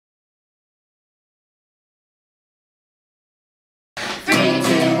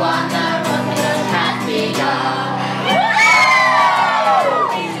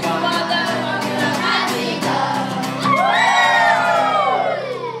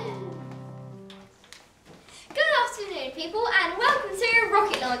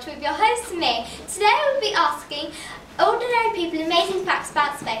Launch with your host, me. Today we'll be asking ordinary people amazing facts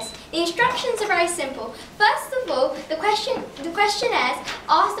about space. The instructions are very simple. First of all, the questionnaires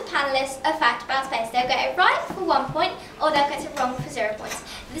ask the panellists a fact about space. They'll get it right for 1 point or they'll get it wrong for 0 points.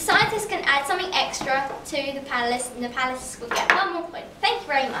 The scientists can add something extra to the panellists and the panellists will get 1 more point. Thank you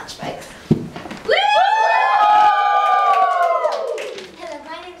very much, folks. Woo! Hello,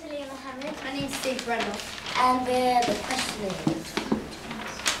 my name is Leah Mohammed. My name's Steve Brendel. And we're the questionnaires.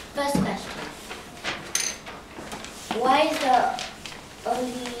 First question. Why is there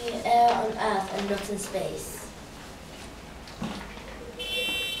only air on Earth and not in space?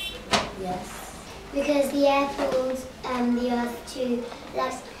 Yes. Because the air pulls the Earth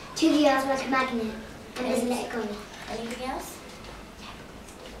to the Earth like a magnet and doesn't let it go. Anything else?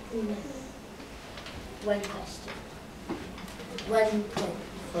 No. One question. 1 point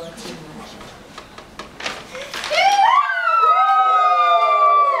for Team Marshall.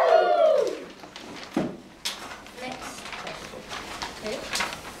 Next question. Okay.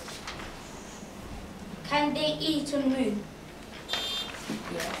 Can they eat on the moon?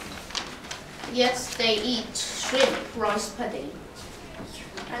 Yes. Yes, they eat shrimp, rice pudding.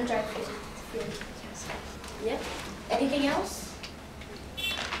 And dry food. Yep. Anything else?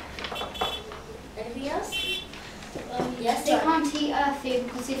 Anything else? Yes. They can't eat Earth food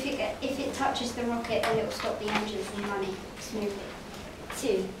because if it touches the rocket, then it will stop the engine from running smoothly.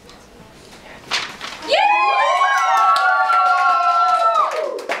 2.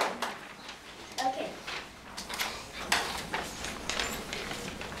 Okay.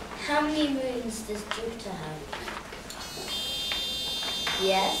 How many moons does Jupiter have?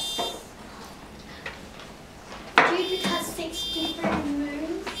 Yes. Jupiter has 63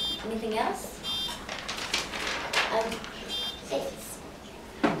 moons. Anything else? I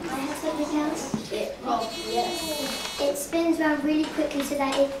have something else. Yes. It spins around really quickly so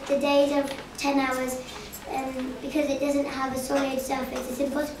that the days are 10 hours. Because it doesn't have a solid surface, it's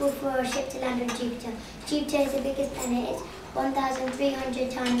impossible for a ship to land on Jupiter. Jupiter is the biggest planet. It's 1,300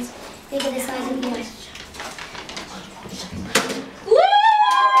 times bigger the size of the Earth.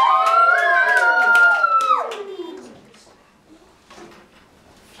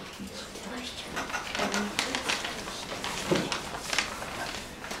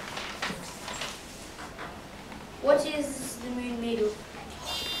 What is the moon made of?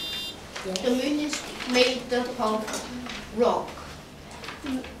 Yes. The moon is made up of rock.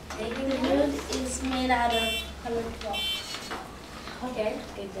 The moon is made out of colored rock. Okay.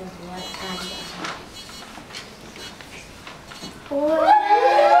 Give them 1 and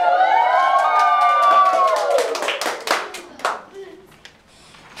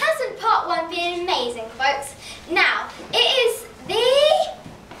Hasn't part 1 been amazing, folks? Now, it is the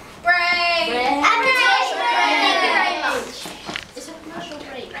break. Thank you very much. It's a commercial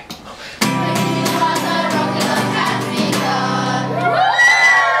break.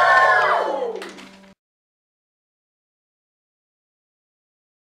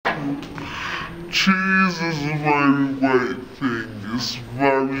 Cheese is a very white thing. It's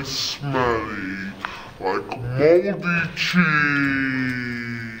very smelly, like moldy cheese.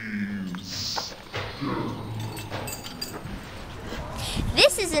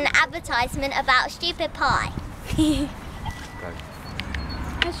 This is an advertisement about stupid pie.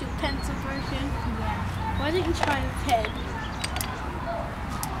 Has your pencil broken? Yeah. Why don't you try the pen?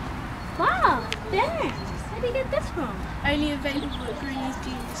 Wow, there. Where did you get this from? Only available at Greenleaf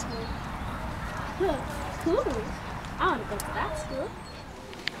Junior School. Look, cool. I want to go to that school.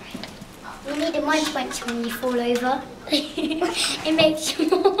 You need a munch bunch when you fall over. It makes you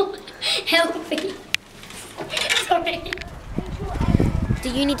more healthy. Sorry. Do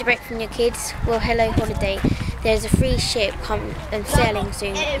you need a break from your kids? Well, hello holiday. There's a free ship sailing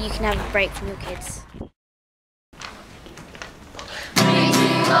soon. You can have a break from your kids.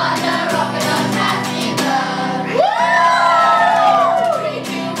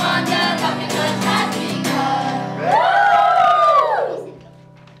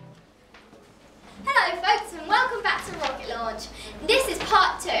 Hello folks and welcome back to Rocket Launch. This is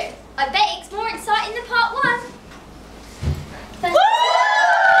part 2. I bet it's more exciting than part 1.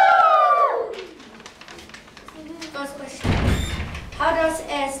 First question. How does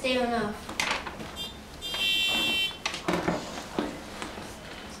air stay on Earth?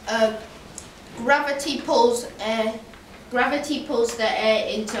 Gravity pulls the air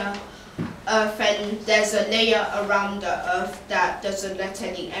into Earth, and there's a layer around the Earth that doesn't let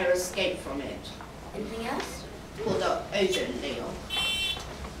any air escape from it. Anything else? Called the ozone layer.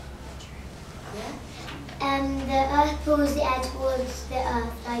 Yeah. The Earth pulls the air towards the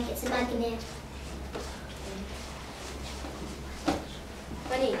Earth like it's a magnet.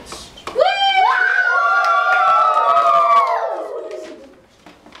 One each.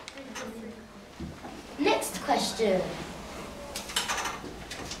 Next question.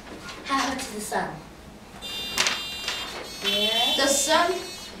 How hot is the sun? Yeah. The sun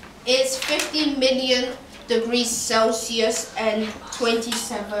is 50 million degrees Celsius and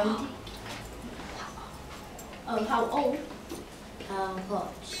 27. How old? How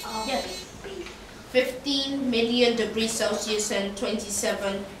hot? Yes. 15 million degrees Celsius and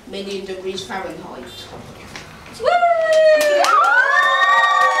 27 million degrees Fahrenheit.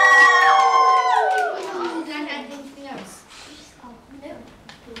 Anything else? No.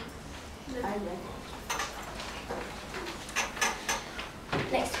 I know.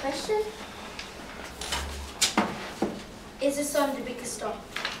 Next question. Is the sun the biggest star?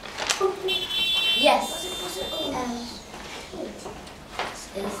 Yes.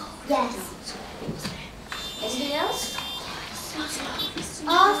 Yes. Anything else?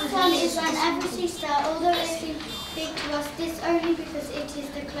 Our sun is an average star, although it seems big to us, this only because it is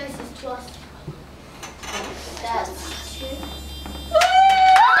the closest to us. That's true.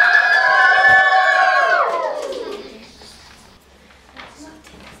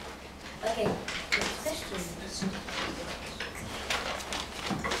 Okay, next question.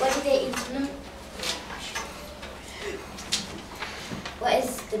 What did they eat? What is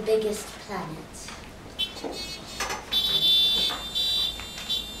the biggest planet?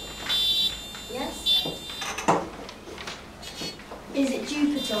 Yes? Is it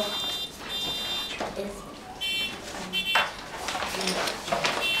Jupiter? Is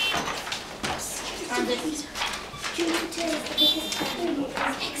Jupiter is the biggest planet.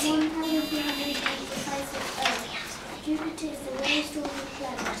 It is 1,380 the size of Earth. Jupiter is the lowest orbital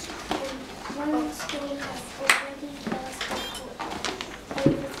planet. One storm has already lasted for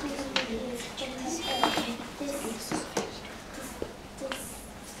over 300 years from the Earth. This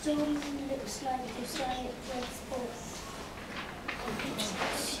storm looks like the giant red spot.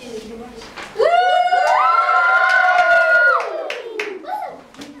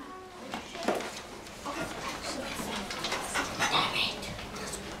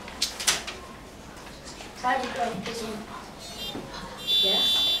 How do you go fishing? Yes?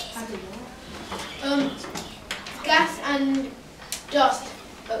 Gas and dust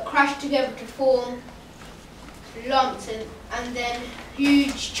crash together to form lumps, and then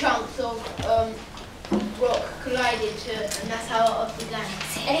huge chunks of rock collided, and that's how it began.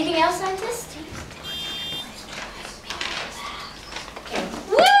 Anything else, scientist?